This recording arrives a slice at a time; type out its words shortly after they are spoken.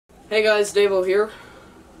Hey guys, DaveOs here.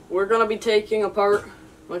 We're going to be taking apart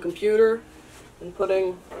my computer and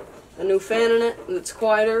putting a new fan in it that's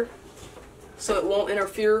quieter so it won't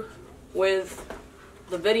interfere with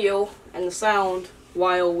the video and the sound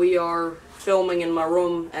while we are filming in my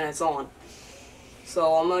room and it's on.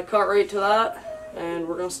 So I'm going to cut right to that and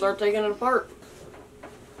we're going to start taking it apart.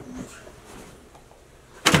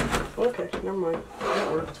 Okay, never mind.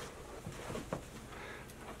 That worked.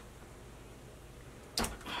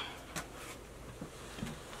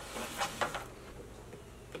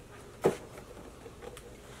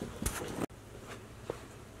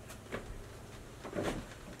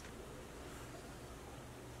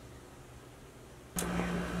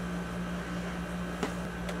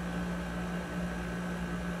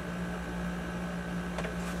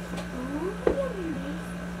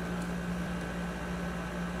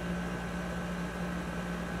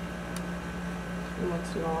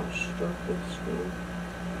 Let's not struck this screen.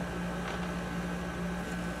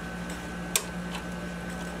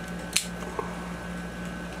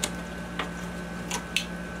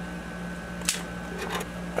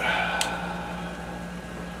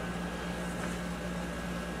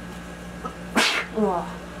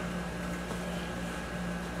 Oh.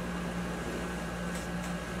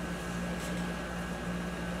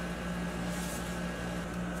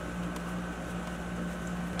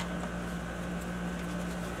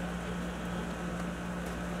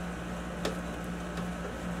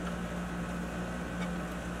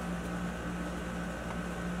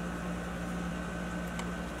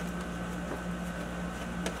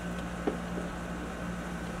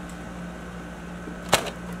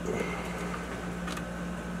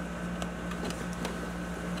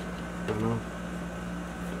 I don't know.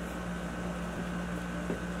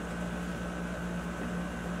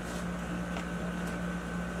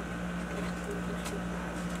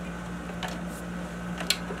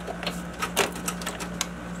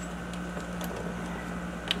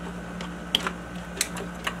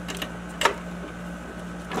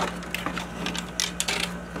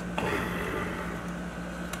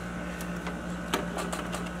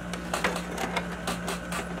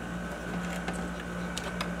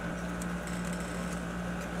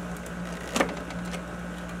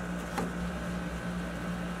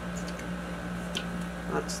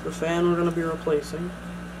 That's the fan we're going to be replacing,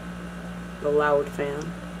 the loud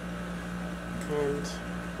fan, and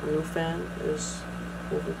our new fan is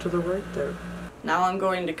over to the right there. Now I'm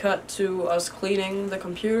going to cut to us cleaning the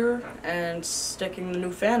computer and sticking the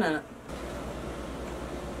new fan in it.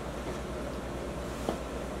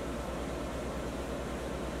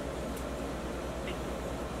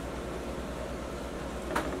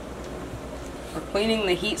 We're cleaning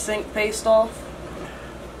the heatsink paste off.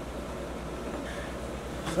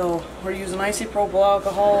 So we're using isopropyl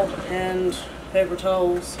alcohol and paper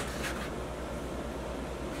towels.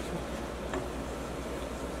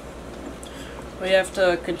 We have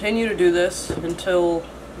to continue to do this until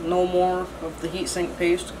no more of the heatsink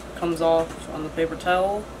paste comes off on the paper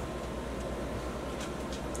towel.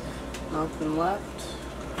 Nothing left.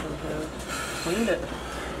 We have cleaned it.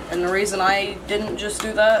 And the reason I didn't just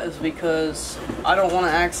do that is because I don't want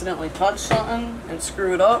to accidentally touch something and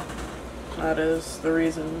screw it up. That is the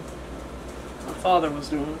reason my father was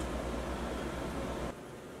doing it.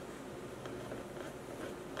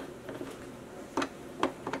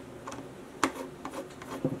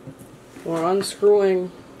 We're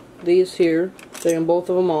unscrewing these here, taking both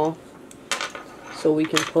of them off, so we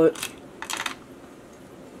can put...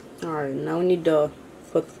 Alright, now we need to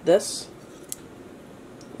put this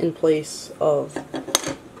in place of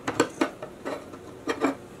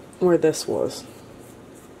where this was.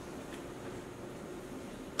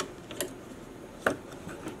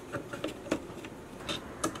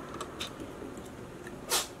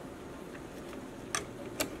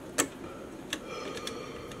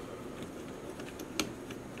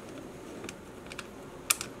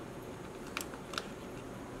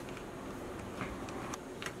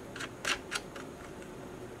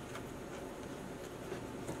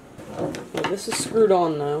 This is screwed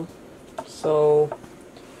on now, so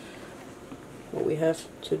what we have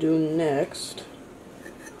to do next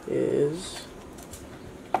is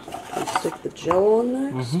stick the gel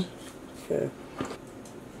on next. Okay.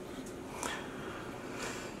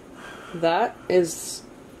 That is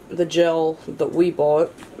the gel that we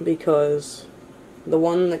bought because the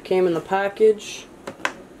one that came in the package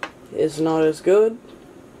is not as good.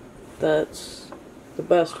 That's the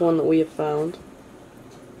best one that we have found.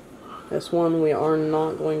 This one we are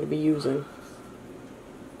not going to be using.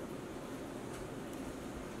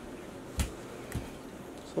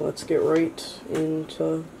 So let's get right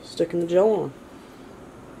into sticking the gel on.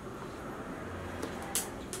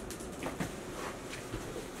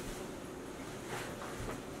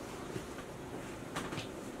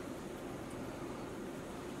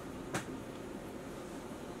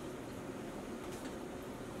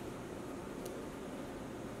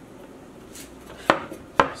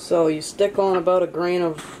 So you stick on about a grain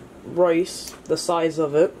of rice, the size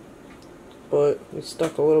of it, but we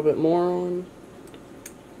stuck a little bit more on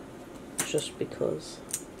just because.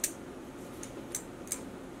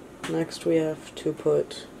 Next we have to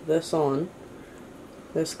put this on.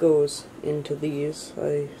 This goes into these,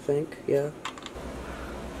 I think, yeah.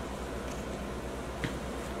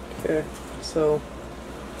 Okay, so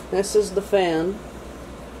this is the fan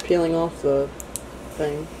peeling off the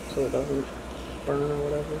thing so it doesn't burn or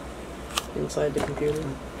whatever inside the computer.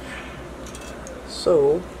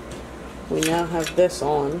 So we now have this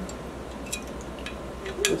on.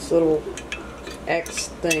 This little X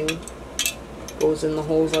thing goes in the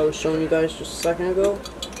holes I was showing you guys just a second ago.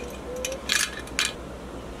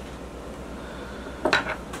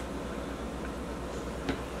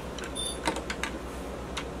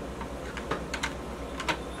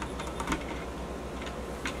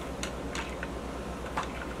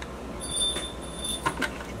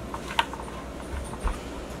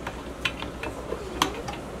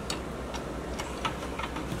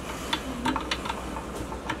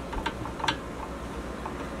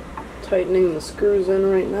 Tightening the screws in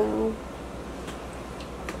right now.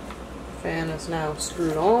 Fan is now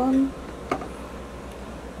screwed on.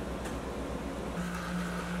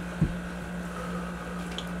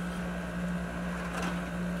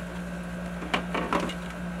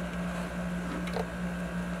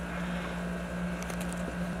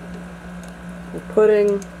 We're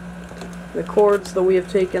putting the cords that we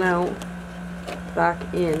have taken out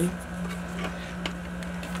back in.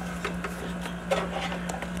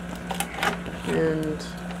 And,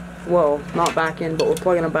 well, not back in, but we're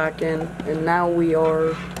plugging it back in, and now we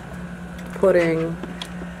are putting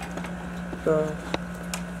the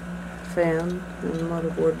fan and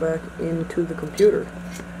motherboard back into the computer.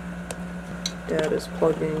 Dad is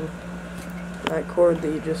plugging that cord that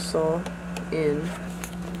you just saw in.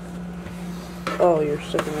 Oh, you're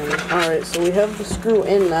sticking it in. Alright, so we have the screw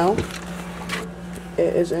in now.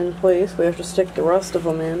 It is in place. We have to stick the rest of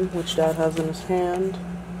them in, which Dad has in his hand.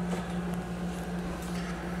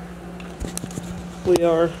 We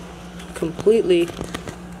are completely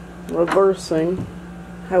reversing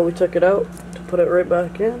how we took it out to put it right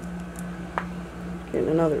back in. Getting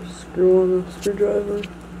another screw on the screwdriver.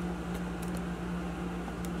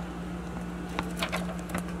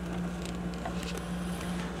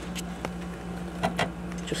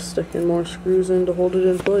 Just sticking more screws in to hold it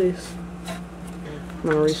in place. I'm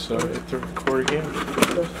gonna restart it. To record again.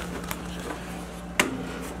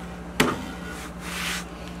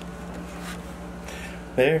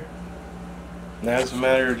 There. Now it's a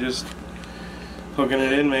matter of just hooking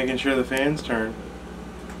it in, making sure the fans turn.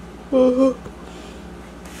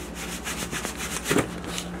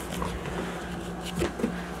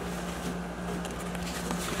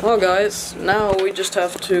 Well guys, now we just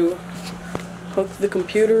have to hook the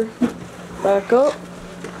computer back up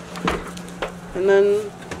and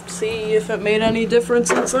then see if it made any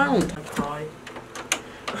difference in sound.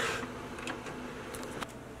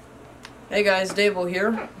 Hey guys, DaveOs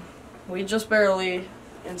here. We just barely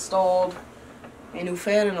installed a new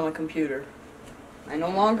fan in my computer. I no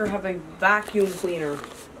longer have a vacuum cleaner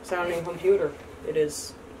sounding computer. It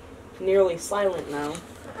is nearly silent now.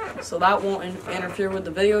 So that won't interfere with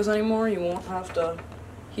the videos anymore. You won't have to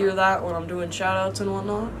hear that when I'm doing shoutouts and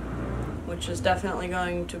whatnot, which is definitely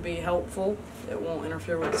going to be helpful. It won't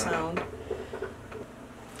interfere with the sound.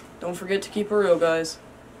 Don't forget to keep it real, guys.